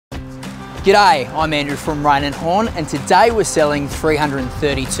G'day, I'm Andrew from Rain and Horn, and today we're selling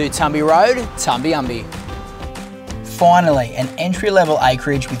 332 Tumbi Road, Tumbi Umbi. Finally, an entry-level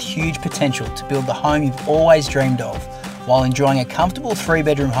acreage with huge potential to build the home you've always dreamed of, while enjoying a comfortable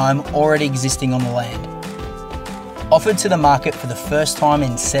 3-bedroom home already existing on the land. Offered to the market for the first time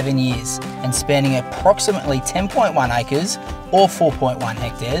in 7 years and spanning approximately 10.1 acres or 4.1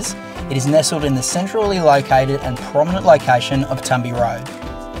 hectares, it is nestled in the centrally located and prominent location of Tumbi Road.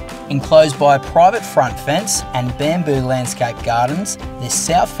 Enclosed by a private front fence and bamboo landscape gardens, this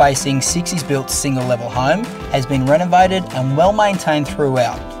south-facing 60s-built single-level home has been renovated and well maintained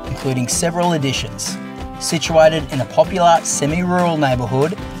throughout, including several additions. Situated in a popular semi-rural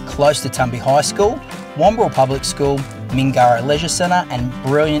neighbourhood close to Tumbi High School, Wamberal Public School, Mingara Leisure Centre and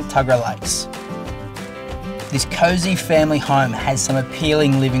brilliant Tuggerah Lakes. This cosy family home has some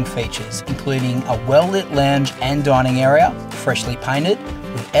appealing living features, including a well-lit lounge and dining area, freshly painted,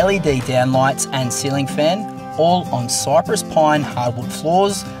 with LED downlights and ceiling fan, all on cypress pine hardwood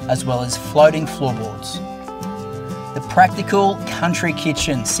floors, as well as floating floorboards. The practical country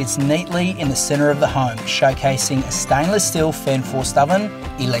kitchen sits neatly in the centre of the home, showcasing a stainless steel fan-forced oven,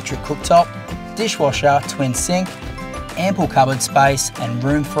 electric cooktop, dishwasher, twin sink, ample cupboard space and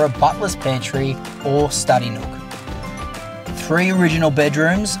room for a butler's pantry or study nook. 3 original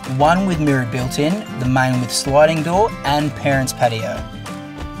bedrooms, 1 with mirror built-in, the main with sliding door and parents' patio.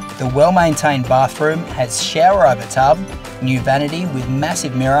 The well-maintained bathroom has shower over tub, new vanity with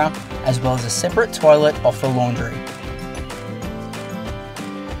massive mirror, as well as a separate toilet off the laundry.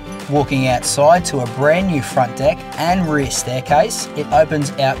 Walking outside to a brand new front deck and rear staircase, it opens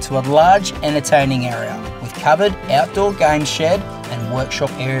out to a large entertaining area with covered outdoor game shed and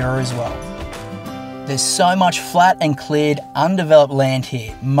workshop area as well. There's so much flat and cleared undeveloped land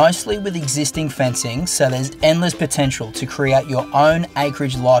here, mostly with existing fencing, so there's endless potential to create your own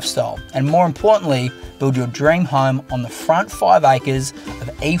acreage lifestyle and, more importantly, build your dream home on the front 5 acres of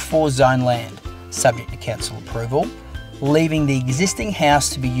E4 zone land, subject to council approval, leaving the existing house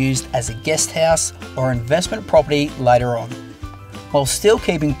to be used as a guest house or investment property later on, while still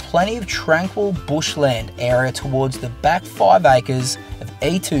keeping plenty of tranquil bushland area towards the back 5 acres of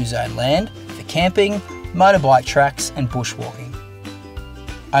E2 zone land for camping, motorbike tracks and bushwalking.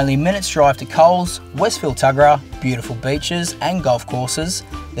 Only minutes drive to Coles, Westfield Tuggerah, beautiful beaches and golf courses,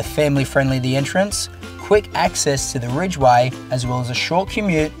 the family-friendly the entrance, quick access to the Ridgeway, as well as a short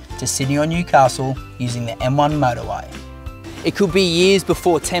commute to Sydney or Newcastle using the M1 motorway. It could be years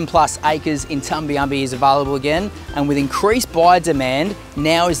before 10+ acres in Tumbi Umbi is available again, and with increased buyer demand,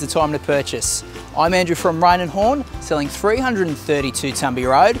 now is the time to purchase. I'm Andrew from Rain and Horn, selling 332 Tumbi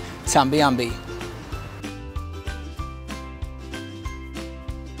Road, Tumbi Umbi.